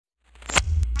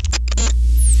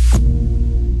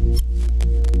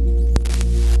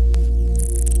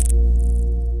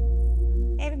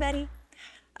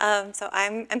So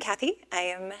I'm Kathy. I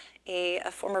am a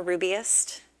former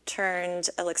Rubyist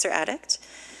turned Elixir addict.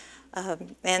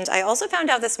 And I also found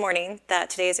out this morning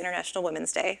that today is International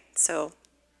Women's Day. So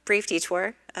brief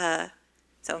detour.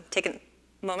 So take a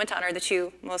moment to honor the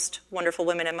two most wonderful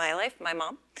women in my life, my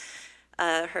mom.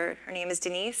 Her name is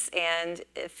Denise, and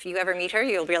if you ever meet her,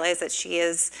 you'll realize that she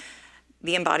is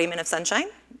the embodiment of sunshine.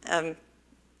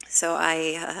 So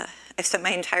I've spent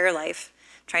my entire life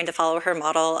trying to follow her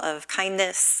model of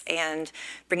kindness and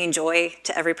bringing joy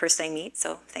to every person I meet.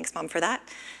 So thanks, Mom, for that.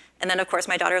 And then, of course,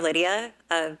 my daughter, Lydia,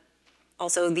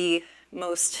 also the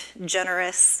most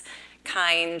generous,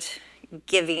 kind,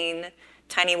 giving,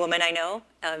 tiny woman I know.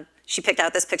 She picked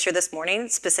out this picture this morning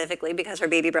specifically because her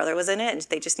baby brother was in it and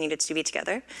they just needed to be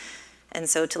together. And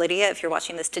so to Lydia, if you're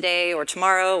watching this today or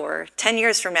tomorrow or 10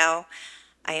 years from now,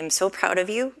 I am so proud of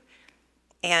you.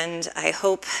 And I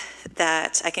hope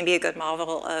that I can be a good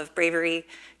model of bravery,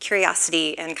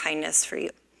 curiosity, and kindness for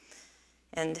you.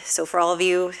 And so for all of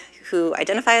you who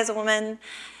identify as a woman,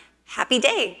 happy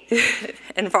day.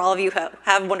 And for all of you who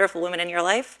have wonderful women in your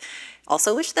life,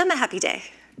 also wish them a happy day.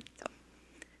 So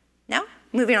now,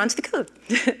 moving on to the code.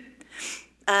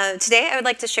 Today, I would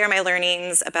like to share my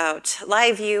learnings about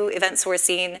LiveView, event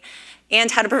sourcing, and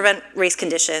how to prevent race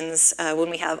conditions when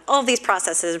we have all of these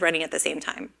processes running at the same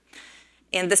time.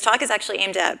 And this talk is actually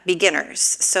aimed at beginners.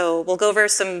 So we'll go over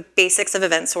some basics of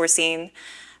event sourcing,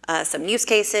 some use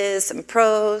cases, some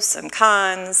pros, some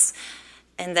cons,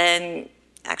 and then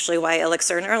actually why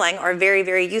Elixir and Erlang are very,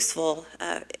 very useful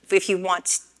if you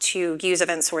want to use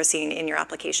event sourcing in your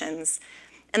applications.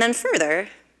 And then further,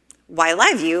 why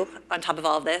LiveView on top of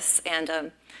all of this,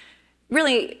 and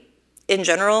really, in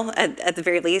general, at the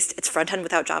very least, it's front-end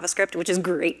without JavaScript, which is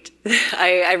great.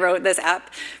 I wrote this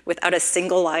app without a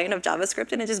single line of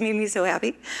JavaScript, and it just made me so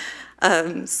happy.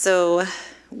 And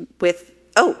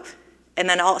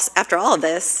then after all of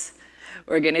this,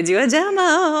 we're gonna do a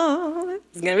demo.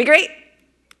 It's gonna be great,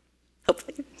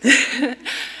 hopefully.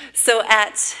 So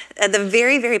at the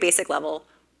very, very basic level,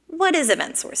 what is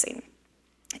event sourcing?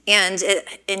 And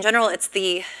in general, it's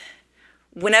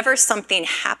whenever something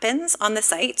happens on the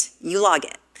site, you log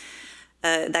it.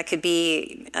 That could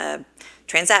be a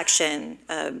transaction,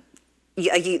 a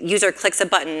user clicks a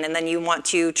button and then you want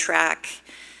to track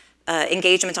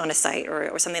engagement on a site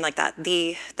or something like that.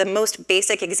 The most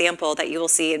basic example that you will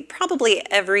see in probably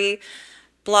every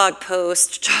blog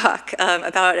post talk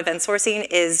about event sourcing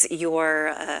is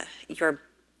your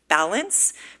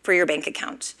balance for your bank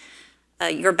account.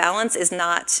 Your balance is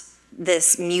not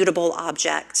this mutable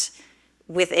object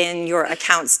within your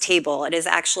accounts table. It is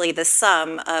actually the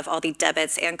sum of all the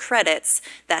debits and credits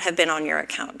that have been on your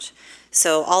account.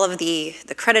 So all of the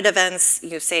credit events,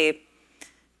 you say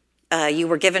you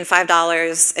were given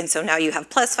 $5, and so now you have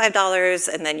plus $5,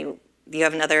 and then you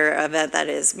have another event that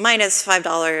is minus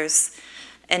 $5,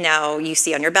 and now you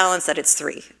see on your balance that it's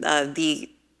 $3.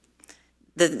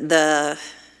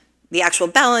 The actual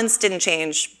balance didn't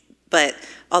change, but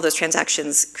all those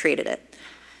transactions created it.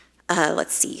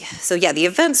 Let's see. So yeah, the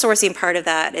event sourcing part of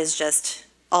that is just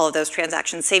all of those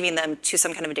transactions, saving them to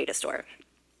some kind of a data store.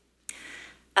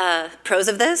 Pros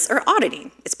of this are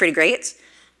auditing. It's pretty great.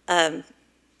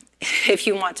 If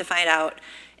you want to find out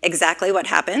exactly what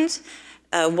happened,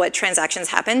 what transactions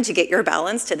happened to get your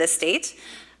balance to this state,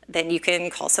 then you can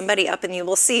call somebody up and you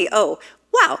will see, oh,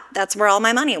 wow, that's where all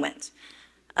my money went.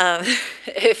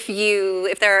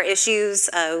 If there are issues,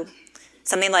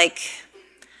 something like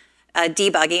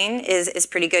debugging is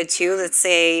pretty good too. Let's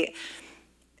say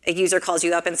a user calls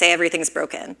you up and say everything's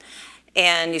broken.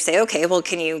 And you say, okay, well,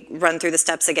 can you run through the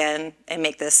steps again and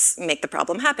make the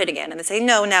problem happen again? And they say,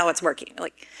 no, now it's working.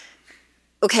 Like,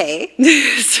 okay,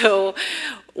 so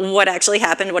what actually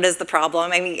happened? What is the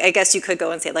problem? I mean, I guess you could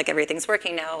go and say, like, everything's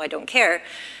working now, I don't care.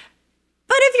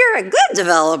 But if you're a good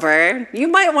developer, you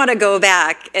might want to go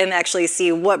back and actually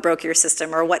see what broke your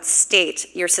system or what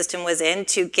state your system was in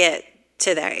to get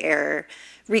to that error,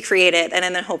 recreate it, and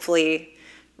then hopefully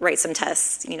write some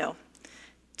tests,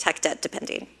 tech debt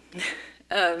depending.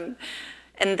 And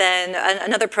then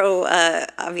another pro,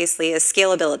 obviously, is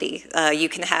scalability. You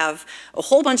can have a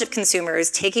whole bunch of consumers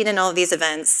taking in all of these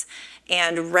events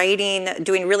and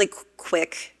doing really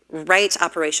quick write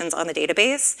operations on the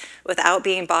database without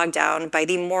being bogged down by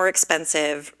the more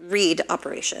expensive read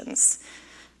operations.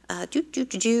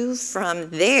 From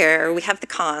there, we have the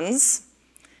cons.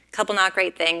 A couple not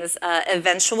great things.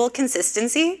 Eventual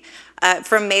consistency.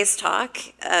 From May's talk,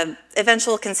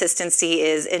 eventual consistency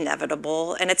is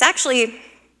inevitable, and it's actually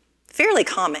fairly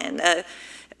common.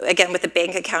 Again, with the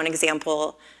bank account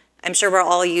example, I'm sure we're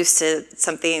all used to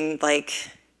something like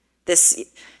this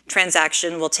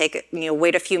transaction will take,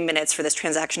 wait a few minutes for this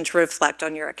transaction to reflect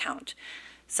on your account.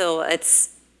 So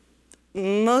it's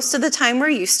most of the time we're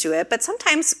used to it, but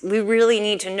sometimes we really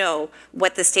need to know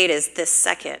what the state is this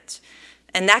second.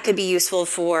 And that could be useful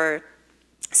for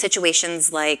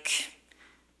situations like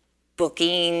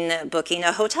booking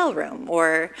a hotel room,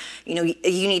 or you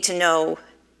need to know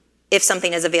if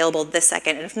something is available this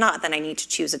second, and if not, then I need to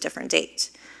choose a different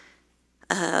date.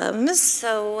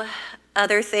 So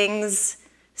other things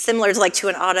similar to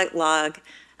an audit log,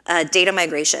 data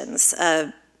migrations.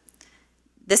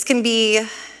 This can be,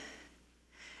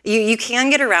 you can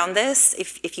get around this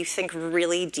if you think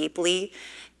really deeply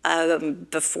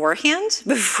beforehand,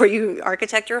 before you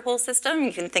architect your whole system.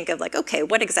 You can think of okay,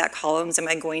 what exact columns am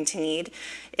I going to need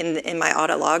in my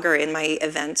audit log or in my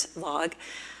event log?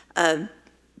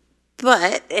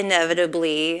 But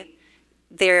inevitably,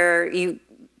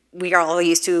 we are all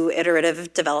used to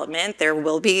iterative development. There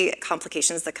will be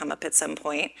complications that come up at some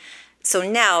point. So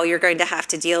now you're going to have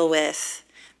to deal with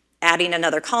adding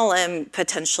another column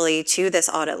potentially to this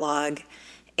audit log,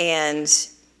 and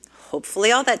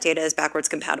hopefully all that data is backwards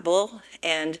compatible.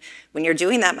 And when you're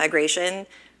doing that migration,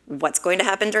 what's going to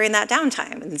happen during that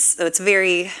downtime? And so it's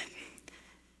very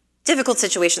difficult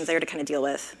situations there to kind of deal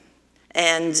with.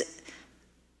 And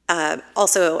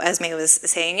also, as May was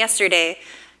saying yesterday,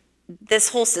 this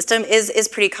whole system is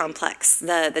pretty complex.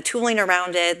 The tooling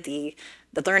around it, the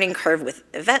learning curve with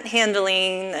event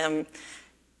handling,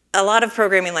 a lot of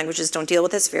programming languages don't deal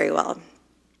with this very well.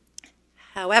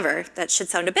 However, that should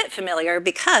sound a bit familiar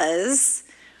because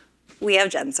we have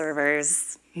Gen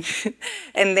servers.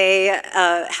 And they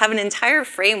have an entire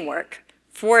framework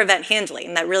for event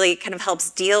handling that really kind of helps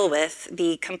deal with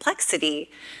the complexity,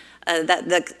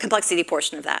 the complexity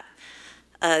portion of that.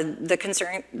 The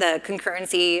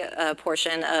concurrency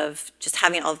portion of just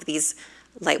having all of these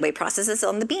lightweight processes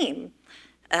on the beam.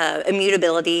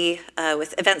 Immutability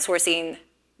with event sourcing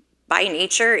by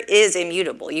nature is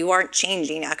immutable. You aren't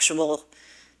changing actual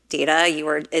data.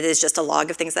 It is just a log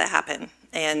of things that happen.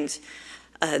 And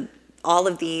all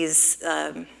of these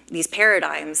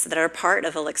paradigms that are part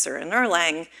of Elixir and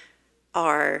Erlang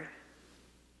are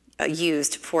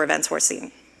used for event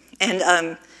sourcing.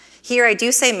 And here I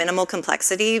do say minimal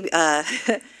complexity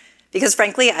because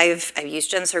frankly, I've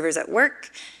used Gen servers at work,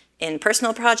 in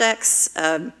personal projects,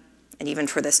 and even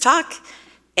for this talk.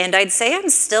 And I'd say I'm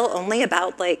still only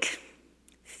about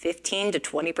 15 to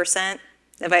 20%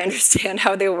 if I understand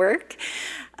how they work.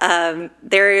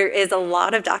 There is a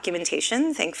lot of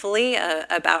documentation, thankfully,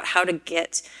 about how to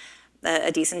get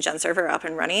a decent Gen server up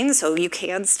and running, so you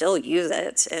can still use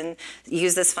it and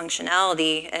use this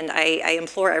functionality. And I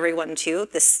implore everyone to.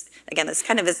 Again, this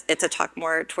kind of it's a talk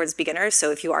more towards beginners,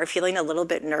 so if you are feeling a little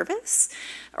bit nervous,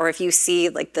 or if you see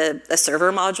the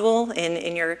server module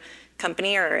in your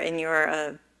company or in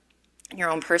your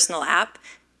own personal app,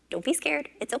 don't be scared,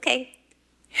 it's okay.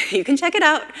 You can check it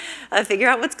out, figure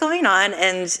out what's going on,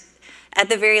 and at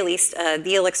the very least,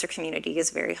 the Elixir community is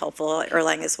very helpful,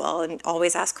 Erlang as well, and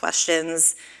always ask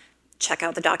questions, check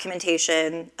out the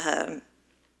documentation.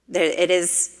 It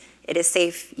is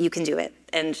safe, you can do it.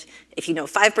 And if you know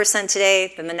 5%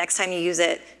 today, then the next time you use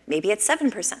it, maybe it's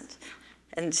 7%.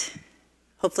 And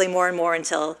hopefully more and more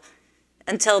until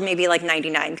maybe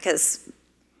 99, because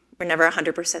we're never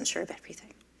 100% sure of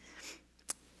everything.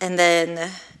 And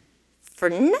then for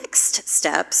next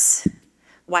steps,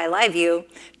 why LiveView?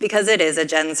 Because it is a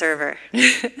Gen server.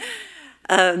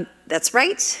 That's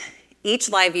right. Each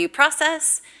LiveView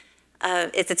process,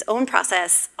 it's its own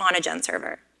process on a Gen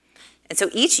server. And so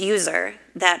each user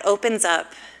that opens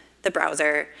up the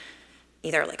browser,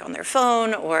 either on their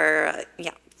phone or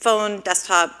phone,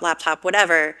 desktop, laptop,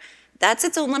 whatever, that's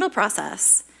its own little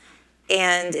process.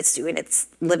 And it's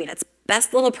living its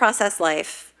best little process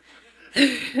life.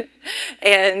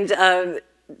 And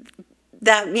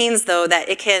that means, though, that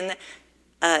it can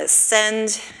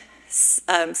send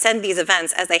these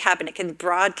events as they happen. It can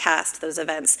broadcast those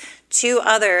events to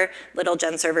other little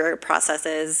Gen server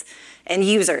processes and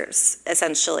users,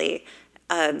 essentially.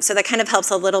 So that kind of helps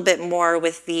a little bit more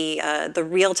with the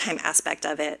real-time aspect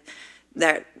of it,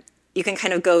 that you can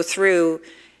kind of go through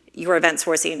your event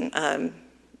sourcing,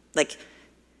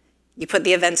 you put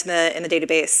the event in the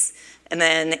database and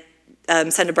then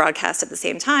send a broadcast at the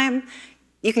same time.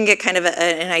 You can get kind of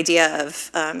an idea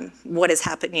of what is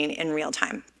happening in real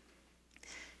time.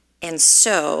 And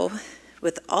so,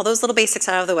 with all those little basics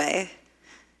out of the way,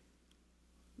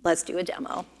 let's do a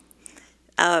demo.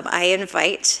 I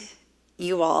invite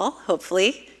you all,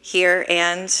 hopefully, here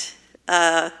and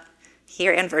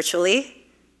virtually,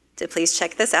 to please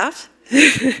check this out.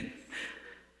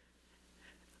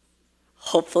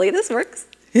 Hopefully this works.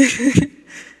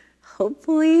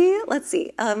 Hopefully, let's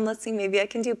see, maybe I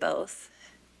can do both.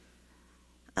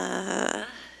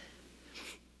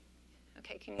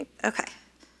 Okay.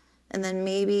 And then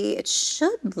maybe it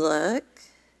should look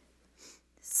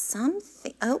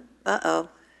something, oh, uh-oh.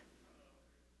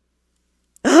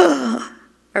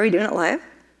 Are we doing it live?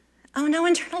 Oh no,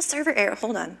 internal server error,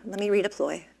 hold on, let me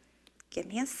redeploy. Give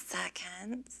me a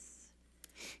second.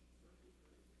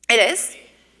 It is?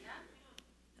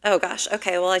 Oh gosh,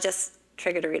 okay, well I just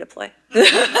triggered a redeploy.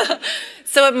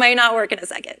 So it might not work in a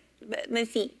second, but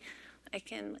let's see. I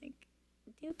can like,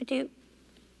 doop-a-doop.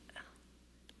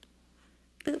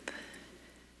 Boop.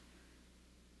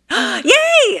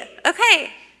 Yay!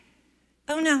 Okay.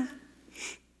 Oh no.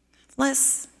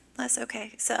 Less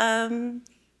okay. So All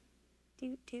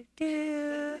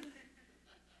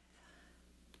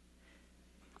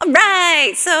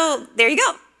right. So there you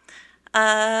go.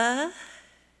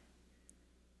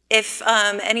 If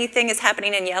anything is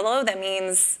happening in yellow, that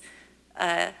means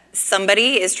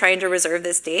somebody is trying to reserve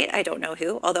this date. I don't know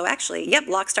who. Although actually, yep,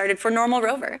 lock started for normal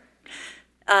rover.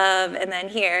 And then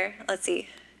here, let's see.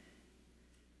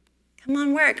 Come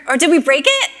on, work. Or did we break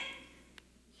it?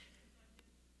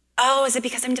 Oh, is it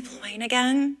because I'm deploying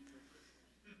again?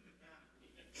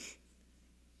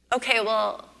 Okay,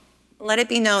 well, let it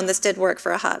be known this did work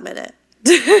for a hot minute.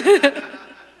 So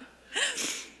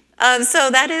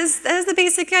that is the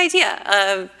basic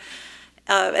idea.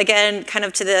 Again, kind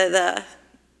of to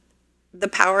the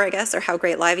power, I guess, or how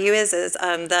great LiveView is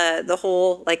the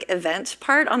whole like event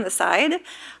part on the side.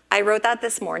 I wrote that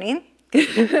this morning.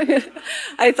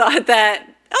 I thought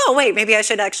that, oh wait, maybe I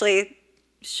should actually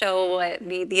show what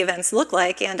the events look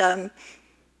like, and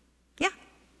yeah,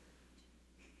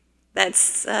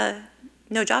 that's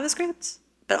no JavaScript,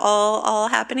 but all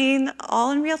happening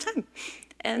all in real time,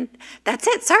 and that's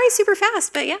it. Sorry, super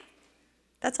fast, but yeah,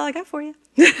 that's all I got for you.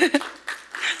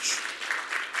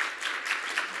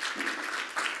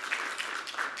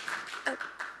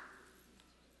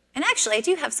 And actually, I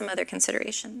do have some other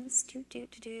considerations.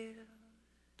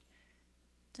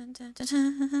 Dun, dun, dun,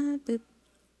 dun, boop.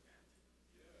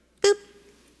 Boop.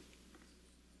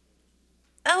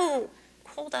 Oh,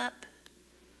 hold up.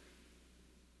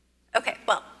 Okay,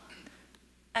 well,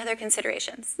 other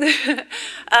considerations.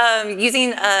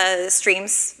 Using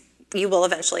streams, you will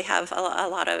eventually have a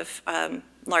lot of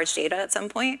large data at some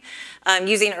point.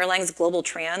 Using Erlang's global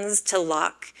trans to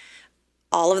lock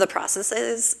all of the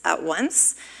processes at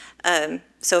once.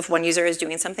 So if one user is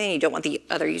doing something and you don't want the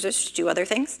other users to do other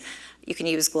things, you can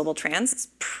use global trans. It's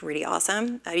pretty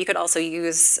awesome. You could also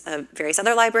use various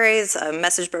other libraries,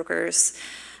 message brokers.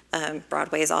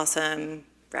 Broadway is awesome.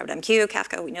 RabbitMQ,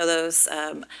 Kafka, we know those.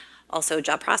 Also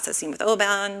job processing with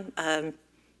OBAN.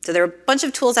 So there are a bunch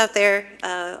of tools out there,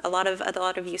 a lot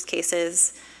of use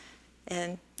cases,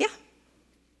 and yeah.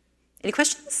 Any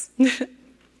questions?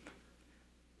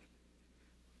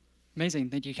 Amazing,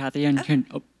 thank you, Kathy, and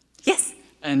yes.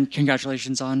 And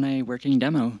congratulations on a working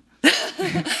demo.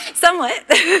 Somewhat.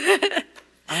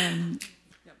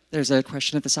 There's a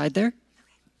question at the side there.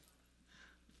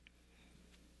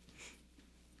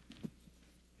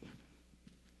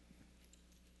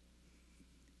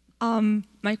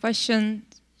 My question,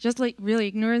 just like really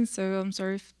ignorant, so I'm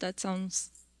sorry if that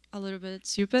sounds a little bit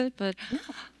stupid, but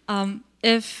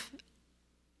if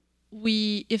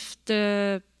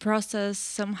the process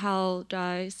somehow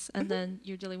dies and then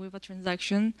you're dealing with a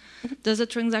transaction, does the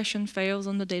transaction fails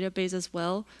on the database as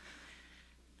well?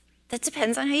 That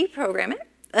depends on how you program it.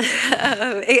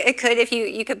 It could, if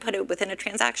you could put it within a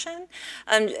transaction.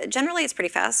 Generally, it's pretty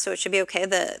fast, so it should be okay.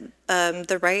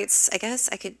 The writes, I guess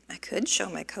I could show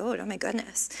my code. Oh my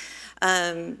goodness,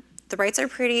 the writes are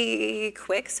pretty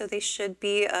quick, so they should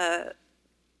be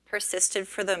persisted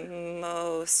for the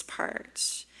most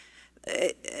part.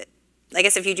 I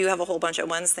guess if you do have a whole bunch at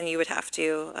once, then you would have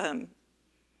to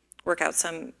work out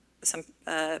some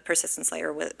persistence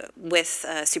layer with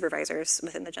supervisors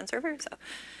within the gen server. So,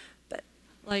 but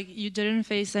like you didn't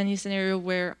face any scenario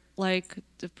where like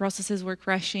the processes were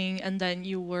crashing and then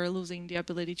you were losing the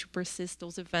ability to persist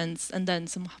those events, and then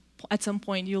at some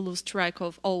point you lose track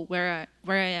of where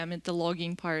I am at the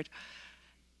logging part,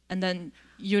 and then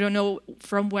you don't know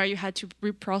from where you had to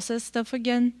reprocess stuff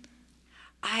again.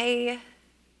 I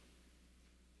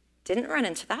didn't run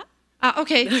into that.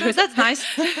 Okay, so that's nice.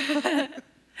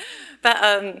 But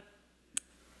I'm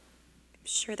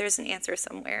sure there's an answer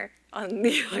somewhere on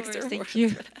the Elixir Thank forums you.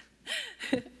 for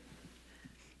that.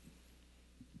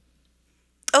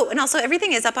 Oh, and also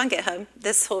everything is up on GitHub,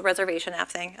 this whole reservation app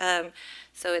thing.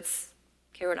 So it's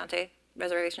Rodante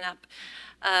reservation app.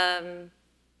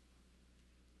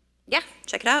 Yeah,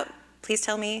 check it out. please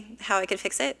tell me how I could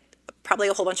fix it. Probably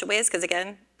a whole bunch of ways, because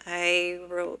again, I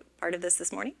wrote part of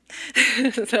this morning.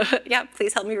 So yeah,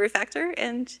 please help me refactor,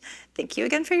 and thank you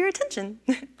again for your attention.